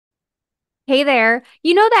Hey there.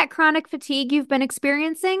 You know that chronic fatigue you've been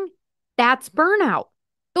experiencing? That's burnout.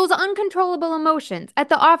 Those uncontrollable emotions at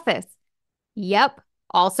the office. Yep,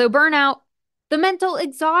 also burnout. The mental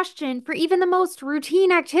exhaustion for even the most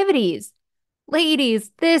routine activities.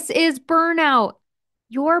 Ladies, this is burnout.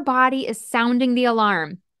 Your body is sounding the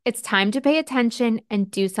alarm. It's time to pay attention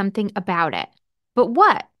and do something about it. But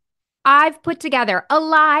what? I've put together a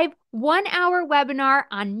live 1 hour webinar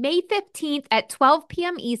on May 15th at 12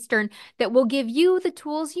 p.m. Eastern that will give you the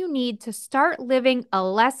tools you need to start living a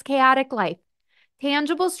less chaotic life.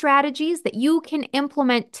 Tangible strategies that you can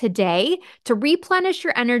implement today to replenish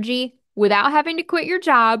your energy without having to quit your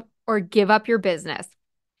job or give up your business.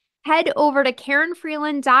 Head over to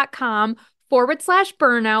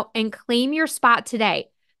karenfreeland.com/burnout and claim your spot today.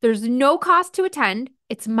 There's no cost to attend.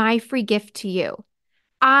 It's my free gift to you.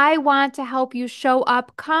 I want to help you show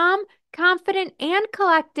up calm, confident, and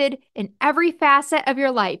collected in every facet of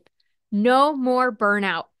your life. No more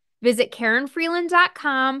burnout. Visit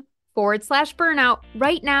karenfreeland.com/burnout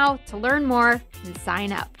right now to learn more and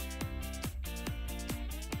sign up.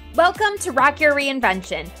 Welcome to Rock Your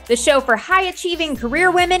Reinvention, the show for high-achieving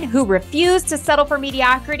career women who refuse to settle for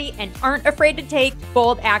mediocrity and aren't afraid to take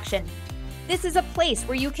bold action. This is a place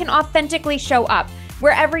where you can authentically show up,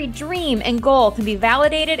 where every dream and goal can be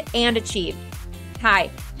validated and achieved. Hi,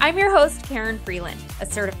 I'm your host, Karen Freeland, a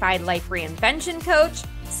certified life reinvention coach,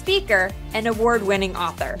 speaker, and award-winning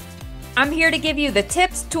author. I'm here to give you the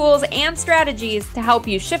tips, tools, and strategies to help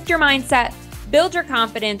you shift your mindset, build your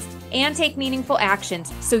confidence, and take meaningful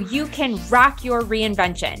actions so you can rock your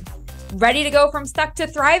reinvention. Ready to go from stuck to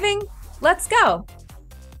thriving? Let's go.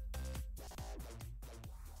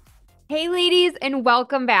 Hey, ladies, and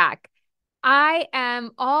welcome back. I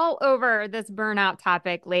am all over this burnout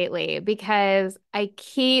topic lately because I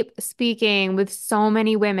keep speaking with so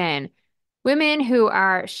many women who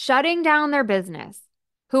are shutting down their business,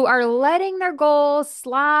 who are letting their goals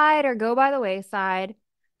slide or go by the wayside,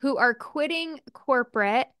 who are quitting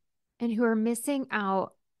corporate, and who are missing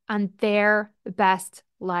out on their best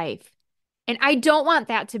life. And I don't want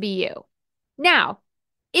that to be you. Now,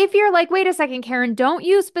 if you're like, wait a second, Karen, don't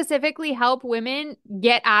you specifically help women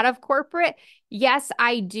get out of corporate? Yes,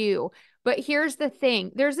 I do. But here's the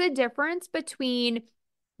thing. There's a difference between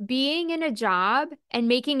being in a job and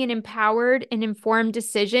making an empowered and informed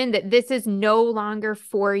decision that this is no longer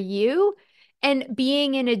for you, and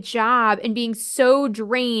being in a job and being so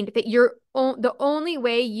drained that the only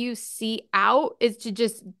way you see out is to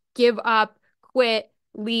just give up, quit,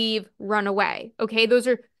 leave, run away. Okay, those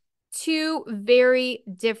are two very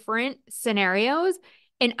different scenarios.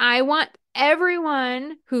 And I want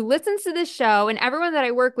everyone who listens to this show and everyone that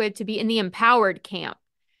I work with to be in the empowered camp.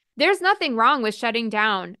 There's nothing wrong with shutting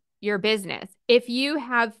down your business. If you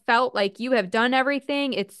have felt like you have done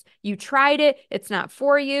everything, you tried it, it's not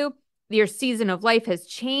for you, your season of life has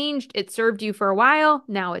changed, it served you for a while,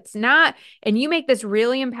 now it's not, and you make this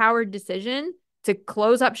really empowered decision to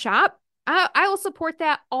close up shop, I will support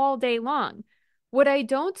that all day long. What I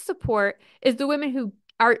don't support is the women who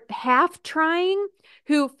are half trying,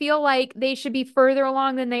 who feel like they should be further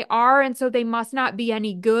along than they are, and so they must not be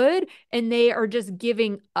any good, and they are just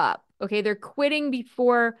giving up. Okay, they're quitting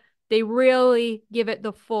before they really give it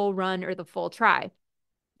the full run or the full try.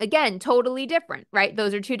 Again, totally different, right?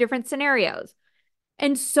 Those are two different scenarios.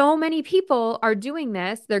 And so many people are doing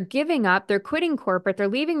this. They're giving up, they're quitting corporate, they're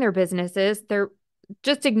leaving their businesses, they're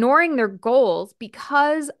just ignoring their goals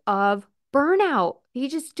because of burnout. They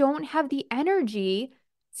just don't have the energy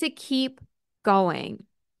to keep going.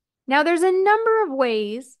 Now, there's a number of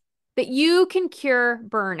ways that you can cure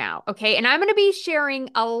burnout, okay? And I'm going to be sharing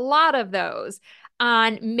a lot of those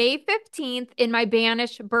on May 15th in my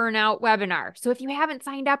Banish Burnout webinar. So if you haven't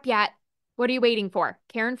signed up yet, what are you waiting for?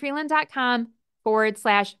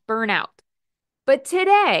 karenfreeland.com/burnout. But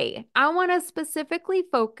today, I want to specifically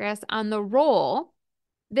focus on the role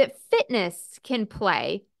that fitness can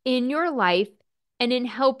play in your life and in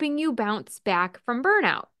helping you bounce back from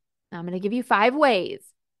burnout. I'm going to give you 5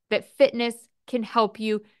 ways that fitness can help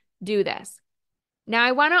you do this. Now,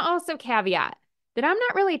 I want to also caveat that I'm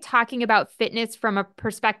not really talking about fitness from a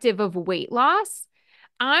perspective of weight loss.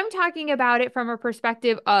 I'm talking about it from a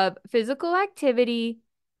perspective of physical activity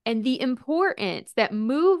and the importance that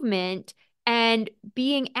movement and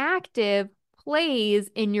being active plays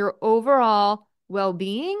in your overall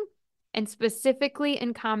well-being, and specifically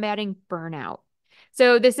in combating burnout.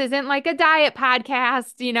 So this isn't like a diet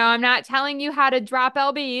podcast. I'm not telling you how to drop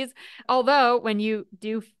lbs, although when you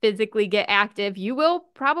do physically get active, you will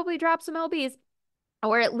probably drop some lbs,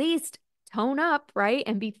 or at least tone up, right?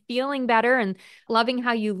 And be feeling better and loving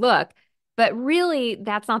how you look. But really,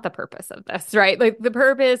 that's not the purpose of this, right? Like the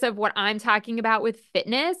purpose of what I'm talking about with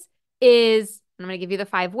fitness is, I'm going to give you the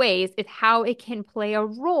 5 ways, it's how it can play a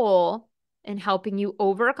role in helping you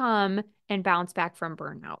overcome and bounce back from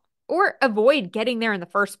burnout or avoid getting there in the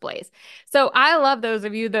first place. So I love those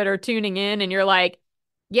of you that are tuning in and you're like,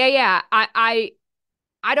 yeah, I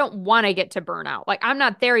don't want to get to burnout. Like I'm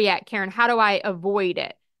not there yet, Karen. How do I avoid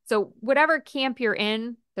it? So whatever camp you're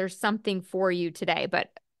in, there's something for you today. But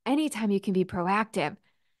anytime you can be proactive,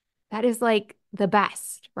 that is like the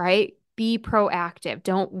best, right? Be proactive.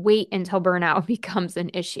 Don't wait until burnout becomes an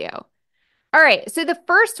issue. All right. So the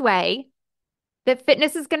first way that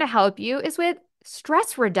fitness is going to help you is with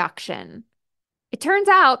stress reduction. It turns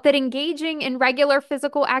out that engaging in regular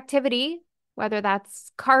physical activity, whether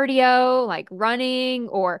that's cardio, like running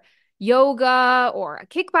or yoga or a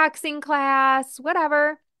kickboxing class,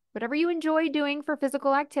 whatever you enjoy doing for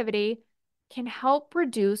physical activity, can help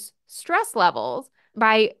reduce stress levels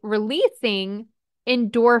by releasing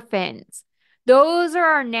endorphins. Those are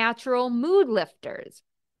our natural mood lifters.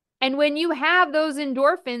 And when you have those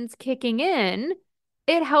endorphins kicking in,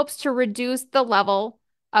 it helps to reduce the level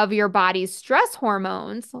of your body's stress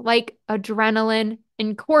hormones like adrenaline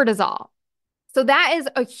and cortisol. So that is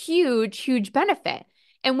a huge benefit.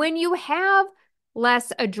 And when you have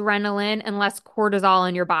less adrenaline and less cortisol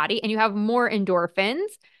in your body and you have more endorphins,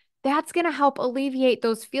 that's going to help alleviate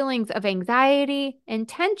those feelings of anxiety and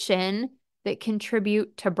tension that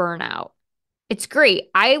contribute to burnout. It's great.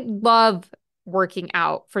 I love working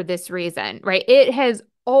out for this reason, right? It has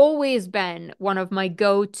always been one of my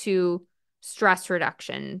go-to stress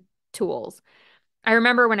reduction tools. I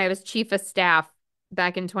remember when I was chief of staff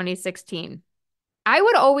back in 2016, I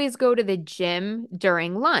would always go to the gym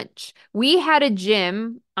during lunch. We had a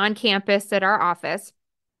gym on campus at our office.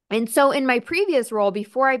 And so in my previous role,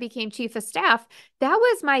 before I became chief of staff, that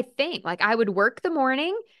was my thing. Like I would work the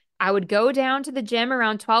morning, I would go down to the gym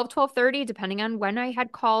around 12:30, depending on when I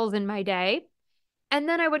had calls in my day. And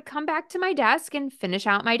then I would come back to my desk and finish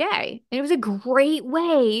out my day. And it was a great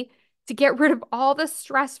way to get rid of all the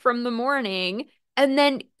stress from the morning and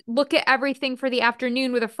then look at everything for the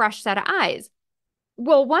afternoon with a fresh set of eyes.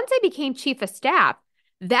 Well, once I became chief of staff,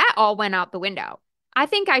 that all went out the window. I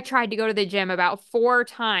think I tried to go to the gym about 4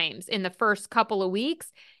 times in the first couple of weeks.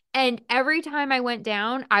 And every time I went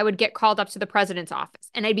down, I would get called up to the president's office.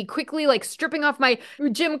 And I'd be quickly like stripping off my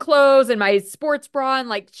gym clothes and my sports bra and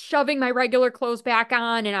like shoving my regular clothes back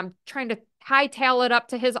on. And I'm trying to hightail it up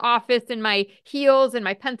to his office in my heels and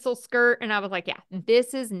my pencil skirt. And I was like, yeah,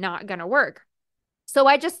 this is not going to work. So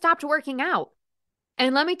I just stopped working out.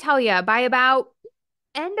 And let me tell you, by about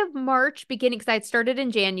end of March, beginning, because I had started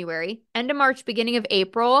in January, end of March, beginning of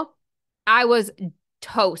April, I was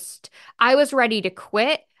toast. I was ready to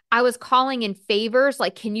quit. I was calling in favors,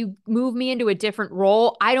 like, can you move me into a different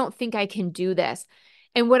role? I don't think I can do this.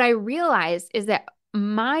 And what I realized is that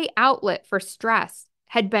my outlet for stress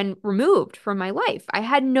had been removed from my life. I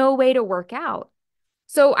had no way to work out.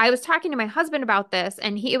 So I was talking to my husband about this,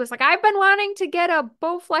 and he was like, I've been wanting to get a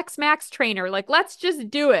Bowflex Max trainer. Like, let's just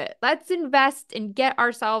do it. Let's invest and get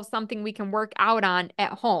ourselves something we can work out on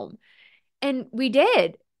at home. And we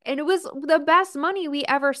did. And it was the best money we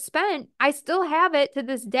ever spent. I still have it to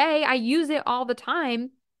this day. I use it all the time.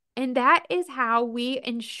 And that is how we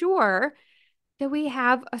ensure that we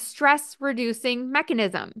have a stress reducing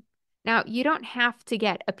mechanism. Now, you don't have to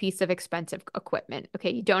get a piece of expensive equipment. Okay.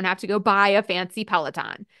 You don't have to go buy a fancy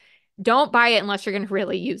Peloton. Don't buy it unless you're going to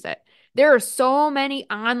really use it. There are so many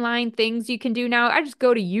online things you can do now. I just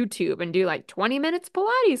go to YouTube and do like 20 minutes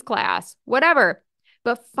Pilates class, whatever.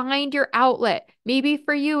 But find your outlet. Maybe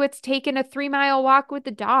for you, it's taking a 3-mile walk with the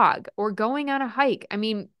dog or going on a hike. I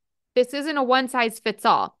mean, this isn't a one size fits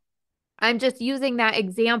all. I'm just using that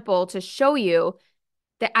example to show you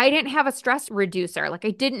that I didn't have a stress reducer. Like I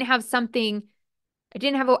didn't have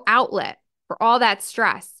an outlet for all that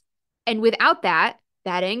stress. And without that,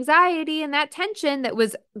 that anxiety and that tension that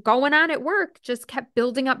was going on at work just kept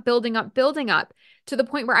building up to the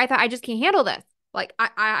point where I thought, I just can't handle this. Like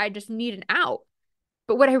I just need an out.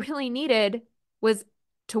 But what I really needed was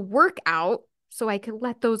to work out so I could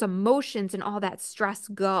let those emotions and all that stress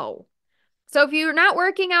go. So if you're not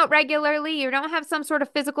working out regularly, you don't have some sort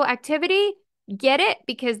of physical activity, get it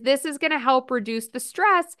because this is going to help reduce the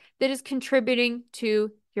stress that is contributing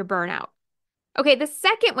to your burnout. Okay, the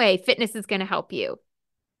second way fitness is going to help you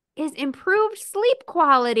is improved sleep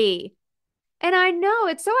quality. And I know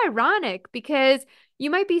it's so ironic because you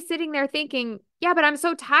might be sitting there thinking, yeah, but I'm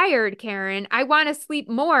so tired, Karen. I want to sleep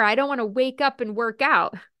more. I don't want to wake up and work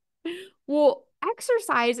out. Well,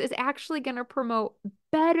 exercise is actually going to promote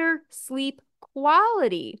better sleep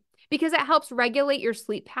quality because it helps regulate your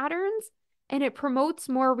sleep patterns and it promotes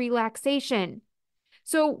more relaxation.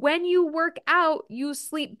 So when you work out, you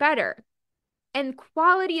sleep better. And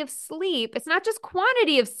quality of sleep, it's not just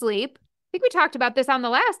quantity of sleep. I think we talked about this on the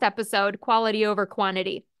last episode, quality over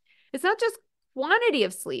quantity. It's not just quantity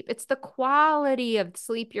of sleep, it's the quality of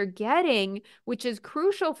sleep you're getting, which is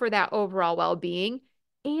crucial for that overall well-being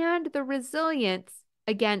and the resilience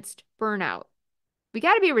against burnout. We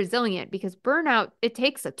got to be resilient because burnout, it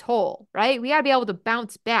takes a toll, right? We got to be able to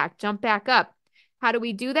bounce back, jump back up. How do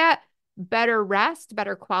we do that? Better rest,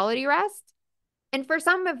 better quality rest. And for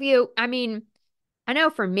some of you, I mean, I know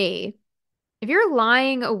for me, if you're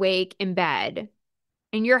lying awake in bed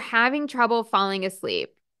and you're having trouble falling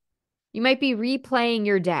asleep, you might be replaying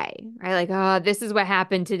your day, right? Like, oh, this is what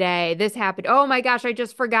happened today. This happened. Oh my gosh, I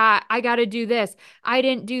just forgot. I got to do this. I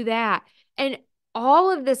didn't do that. And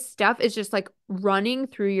all of this stuff is just like running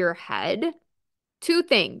through your head. Two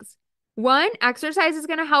things. One, exercise is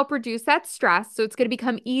going to help reduce that stress. So it's going to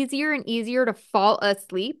become easier and easier to fall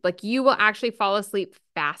asleep. Like you will actually fall asleep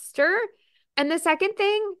faster. And the second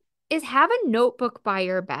thing is have a notebook by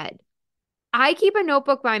your bed. I keep a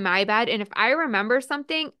notebook by my bed, and if I remember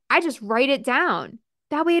something, I just write it down.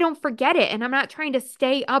 That way I don't forget it, and I'm not trying to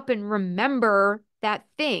stay up and remember that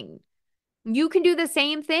thing. You can do the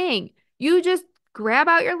same thing. You just grab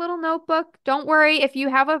out your little notebook. Don't worry, if you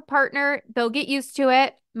have a partner, they'll get used to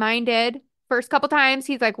it. Mine did. First couple times,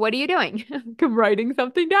 he's like, "What are you doing?" I'm writing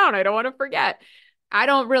something down. I don't want to forget. I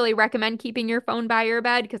don't really recommend keeping your phone by your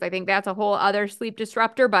bed because I think that's a whole other sleep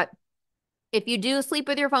disruptor, but if you do sleep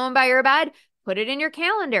with your phone by your bed, put it in your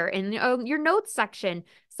calendar, in your notes section,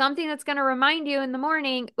 something that's going to remind you in the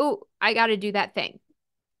morning, oh, I got to do that thing.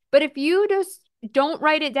 But if you just don't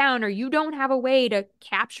write it down or you don't have a way to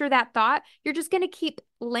capture that thought, you're just going to keep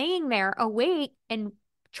laying there awake and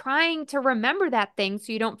trying to remember that thing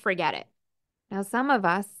so you don't forget it. Now, some of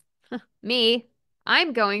us, me,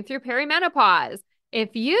 I'm going through perimenopause. If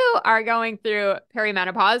you are going through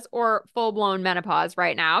perimenopause or full-blown menopause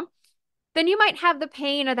right now, then you might have the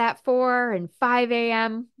pain of that 4 and 5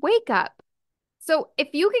 a.m. wake up. So if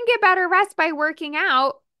you can get better rest by working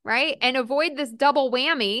out, right, and avoid this double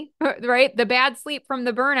whammy, right, the bad sleep from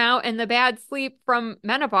the burnout and the bad sleep from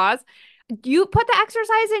menopause, you put the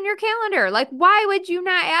exercise in your calendar. Like, why would you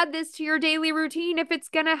not add this to your daily routine if it's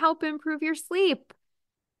going to help improve your sleep?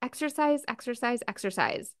 Exercise, exercise,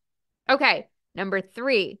 exercise. Okay, number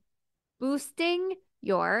 3, boosting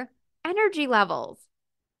your energy levels.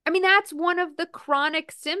 I mean, that's one of the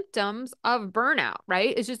chronic symptoms of burnout,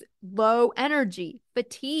 right? It's just low energy,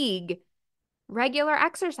 fatigue. Regular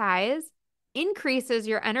exercise increases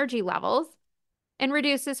your energy levels and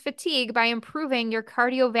reduces fatigue by improving your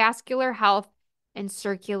cardiovascular health and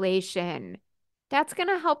circulation. That's going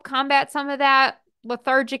to help combat some of that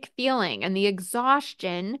lethargic feeling and the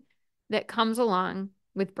exhaustion that comes along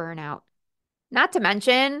with burnout. Not to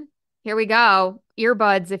mention, here we go,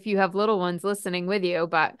 earbuds if you have little ones listening with you,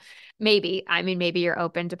 but maybe, I mean, maybe you're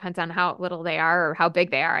open, depends on how little they are or how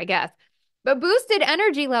big they are, I guess. But boosted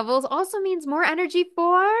energy levels also means more energy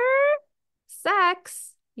for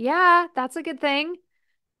sex. Yeah, that's a good thing.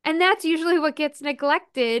 And that's usually what gets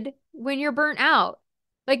neglected when you're burnt out.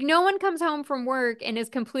 Like no one comes home from work and is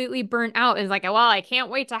completely burnt out and is like, well, I can't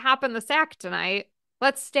wait to hop in the sack tonight.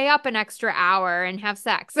 Let's stay up an extra hour and have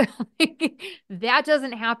sex. That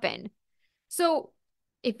doesn't happen. So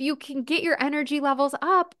if you can get your energy levels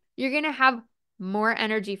up, you're going to have more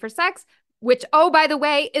energy for sex, which, oh, by the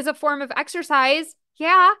way, is a form of exercise.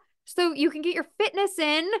 Yeah. So you can get your fitness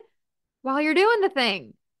in while you're doing the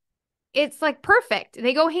thing. It's like perfect.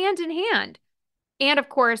 They go hand in hand. And of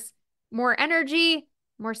course, more energy,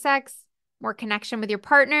 more sex, more connection with your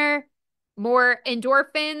partner, more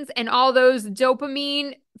endorphins, and all those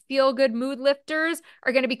dopamine feel good mood lifters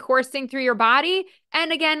are going to be coursing through your body.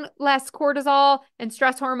 And again, less cortisol and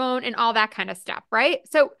stress hormone and all that kind of stuff, right?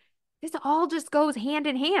 So this all just goes hand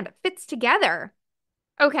in hand. It fits together.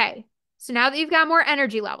 Okay. So now that you've got more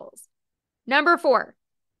energy levels, number 4,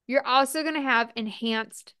 you're also going to have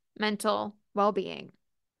enhanced mental well-being.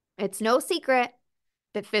 It's no secret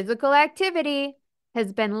that physical activity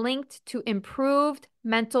has been linked to improved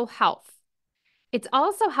mental health. It's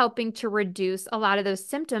also helping to reduce a lot of those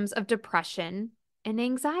symptoms of depression and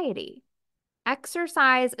anxiety.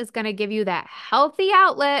 Exercise is going to give you that healthy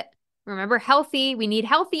outlet. Remember, healthy, we need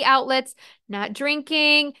healthy outlets, not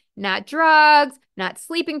drinking, not drugs, not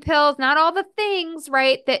sleeping pills, not all the things,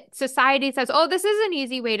 right, that society says, oh, this is an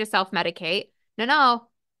easy way to self-medicate. No.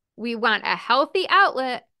 We want a healthy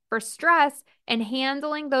outlet for stress and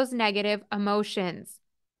handling those negative emotions.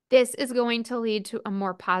 This is going to lead to a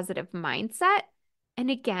more positive mindset And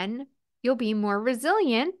again, you'll be more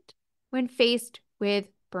resilient when faced with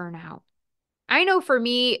burnout. I know for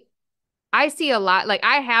me, I see a lot, like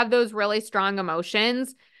I have those really strong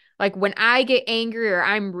emotions. Like when I get angry or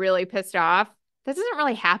I'm really pissed off, that doesn't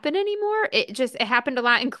really happen anymore. It happened a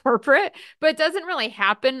lot in corporate, but it doesn't really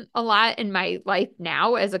happen a lot in my life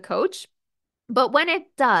now as a coach. But when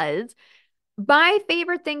it does, my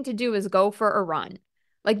favorite thing to do is go for a run.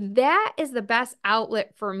 Like that is the best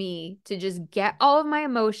outlet for me to just get all of my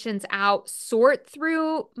emotions out, sort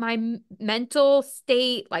through my mental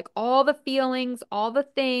state, like all the feelings, all the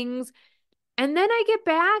things. And then I get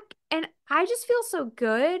back and I just feel so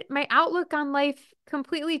good. My outlook on life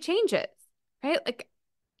completely changes, right? Like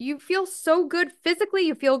you feel so good physically,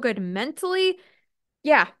 you feel good mentally.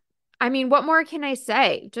 Yeah. I mean, what more can I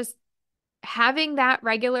say? Just having that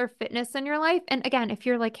regular fitness in your life. And again, if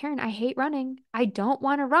you're like, Karen, I hate running, I don't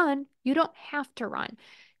want to run, you don't have to run.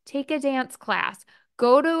 Take a dance class,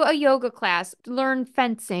 go to a yoga class, learn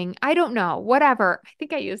fencing. I don't know, whatever. I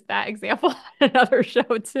think I used that example on another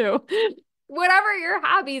show too. Whatever your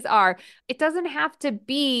hobbies are, it doesn't have to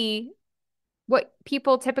be what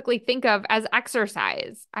people typically think of as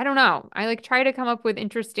exercise. I don't know. I like try to come up with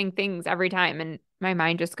interesting things every time and my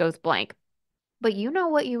mind just goes blank. But you know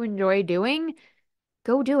what you enjoy doing?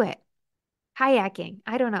 Go do it. Kayaking.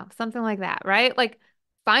 I don't know, something like that, right? Like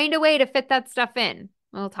find a way to fit that stuff in.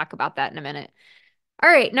 We'll talk about that in a minute. All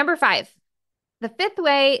right, number 5. The fifth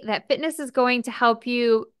way that fitness is going to help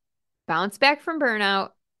you bounce back from burnout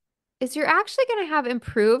is you're actually going to have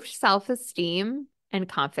improved self-esteem and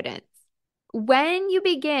confidence. When you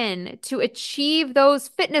begin to achieve those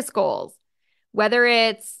fitness goals, whether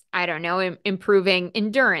it's, I don't know, improving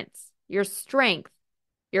endurance, your strength,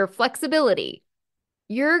 your flexibility,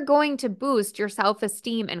 you're going to boost your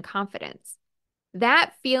self-esteem and confidence.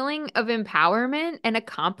 That feeling of empowerment and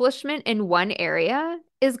accomplishment in one area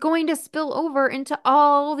is going to spill over into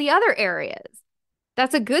all the other areas.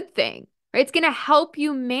 That's a good thing, right? It's going to help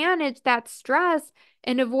you manage that stress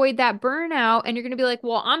and avoid that burnout. And you're going to be like,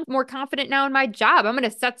 well, I'm more confident now in my job. I'm going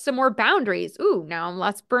to set some more boundaries. Ooh, now I'm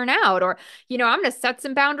less burnout. Or, I'm going to set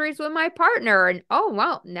some boundaries with my partner. And oh,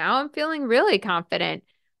 well, now I'm feeling really confident.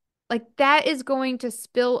 Like that is going to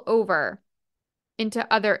spill over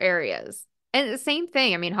into other areas. And the same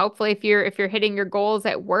thing. I mean, hopefully if you're hitting your goals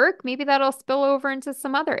at work, maybe that'll spill over into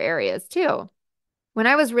some other areas too. When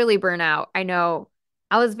I was really burnt out, I know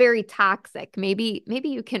I was very toxic. Maybe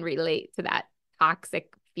you can relate to that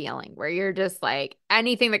toxic feeling where you're just like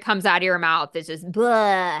anything that comes out of your mouth is just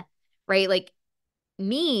blah, right? Like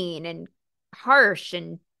mean and harsh.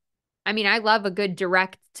 And I mean, I love a good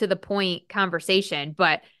direct to the point conversation,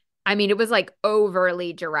 but I mean, it was like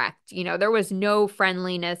overly direct. There was no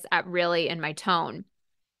friendliness at really in my tone.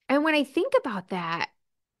 And when I think about that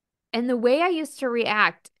and the way I used to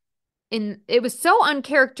react, it was so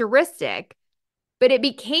uncharacteristic, but it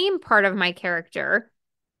became part of my character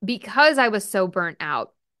because I was so burnt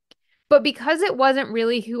out. But because it wasn't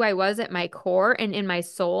really who I was at my core and in my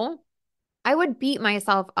soul, I would beat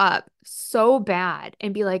myself up so bad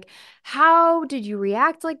and be like, how did you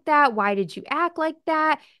react like that? Why did you act like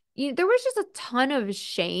that? There was just a ton of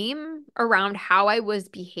shame around how I was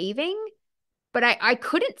behaving, but I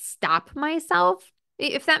couldn't stop myself,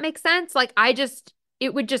 if that makes sense. Like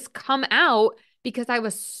it would just come out because I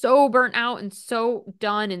was so burnt out and so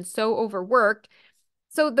done and so overworked.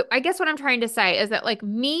 So I guess what I'm trying to say is that like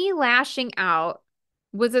me lashing out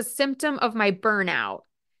was a symptom of my burnout.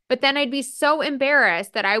 But then I'd be so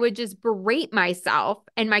embarrassed that I would just berate myself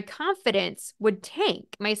and my confidence would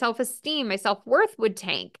tank. My self-esteem, my self-worth would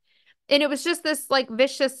tank. And it was just this like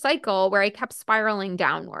vicious cycle where I kept spiraling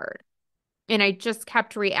downward and I just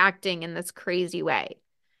kept reacting in this crazy way.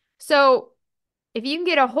 So if you can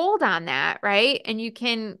get a hold on that, right, and you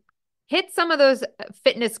can hit some of those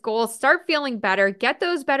fitness goals, start feeling better, get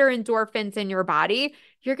those better endorphins in your body,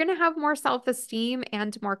 you're going to have more self-esteem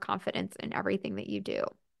and more confidence in everything that you do.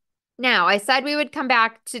 Now, I said we would come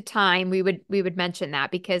back to time. We would mention that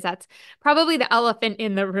because that's probably the elephant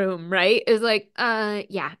in the room, right? Is like,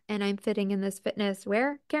 yeah, and I'm fitting in this fitness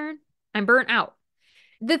where, Karen? I'm burnt out.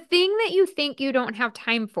 The thing that you think you don't have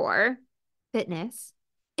time for, fitness,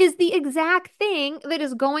 is the exact thing that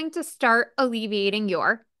is going to start alleviating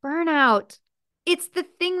your burnout. It's the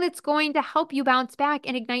thing that's going to help you bounce back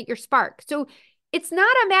and ignite your spark. So it's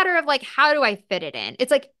not a matter of like, how do I fit it in? It's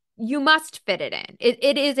like, you must fit it in.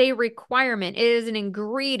 It is a requirement. It is an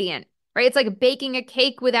ingredient, right? It's like baking a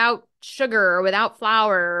cake without sugar or without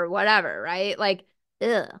flour or whatever, right? Like,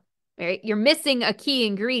 ugh, right? You're missing a key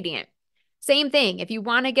ingredient. Same thing. If you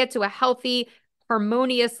want to get to a healthy,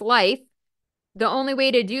 harmonious life, The only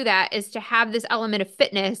way to do that is to have this element of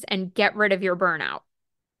fitness and get rid of your burnout.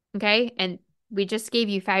 Okay. And we just gave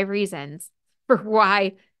you 5 reasons for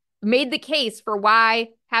why, made the case for why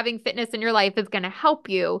having fitness in your life is going to help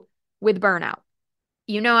you with burnout.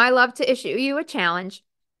 You know, I love to issue you a challenge.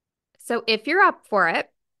 So if you're up for it,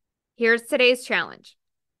 here's today's challenge.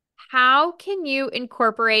 How can you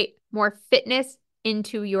incorporate more fitness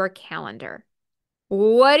into your calendar?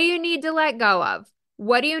 What do you need to let go of?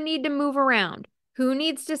 What do you need to move around? Who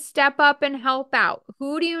needs to step up and help out?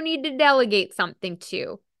 Who do you need to delegate something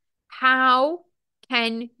to? How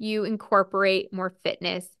can you incorporate more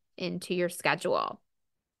fitness into your schedule?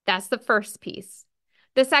 That's the first piece.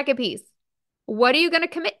 The second piece, what are you going to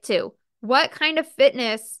commit to? What kind of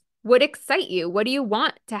fitness would excite you? What do you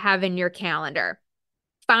want to have in your calendar?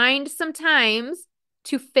 Find some times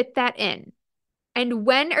to fit that in. And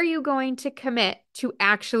when are you going to commit to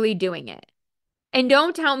actually doing it? And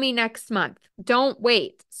don't tell me next month. Don't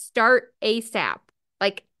wait. Start ASAP,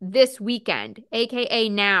 like this weekend, AKA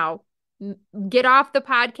now. Get off the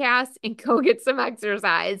podcast and go get some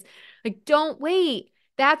exercise. Like, don't wait.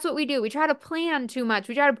 That's what we do. We try to plan too much.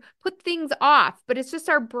 We try to put things off, but it's just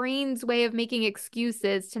our brain's way of making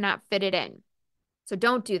excuses to not fit it in. So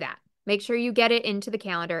don't do that. Make sure you get it into the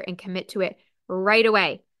calendar and commit to it right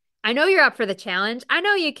away. I know you're up for the challenge. I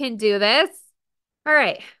know you can do this. All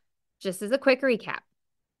right. Just as a quick recap,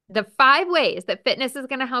 the 5 ways that fitness is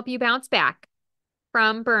going to help you bounce back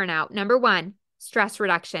from burnout. Number 1, stress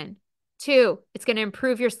reduction. 2, it's going to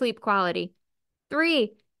improve your sleep quality.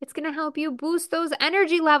 3, it's going to help you boost those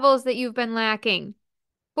energy levels that you've been lacking.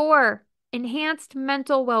 4, enhanced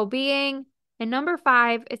mental well-being. And number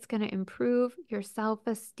 5, it's going to improve your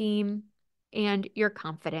self-esteem and your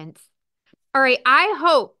confidence. All right, I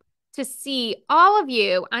hope to see all of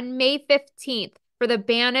you on May 15th for the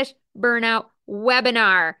Banish Burnout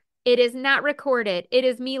webinar. It is not recorded. It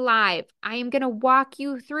is me live. I am going to walk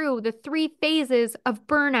you through the 3 phases of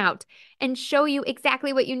burnout and show you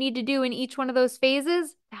exactly what you need to do in each one of those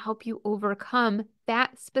phases to help you overcome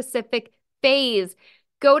that specific phase.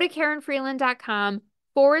 Go to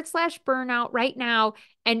KarenFreeland.com/burnout right now.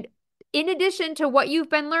 And in addition to what you've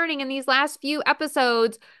been learning in these last few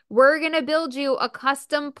episodes, we're going to build you a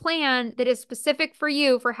custom plan that is specific for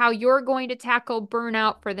you for how you're going to tackle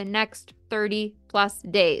burnout for the next 30 plus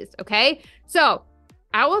days. Okay. So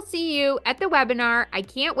I will see you at the webinar. I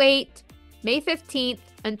can't wait. May 15th.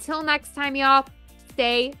 Until next time, y'all,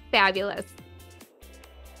 stay fabulous.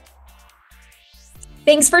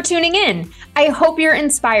 Thanks for tuning in. I hope you're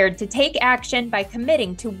inspired to take action by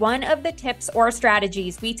committing to one of the tips or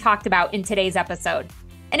strategies we talked about in today's episode.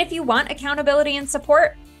 And if you want accountability and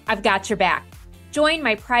support, I've got your back. Join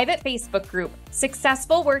my private Facebook group,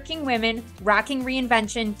 Successful Working Women Rocking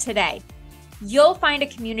Reinvention today. You'll find a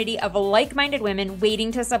community of like-minded women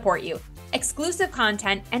waiting to support you, exclusive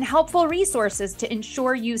content, and helpful resources to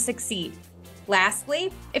ensure you succeed.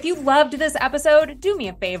 Lastly, if you loved this episode, do me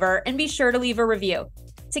a favor and be sure to leave a review.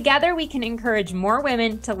 Together, we can encourage more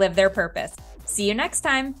women to live their purpose. See you next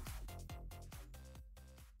time.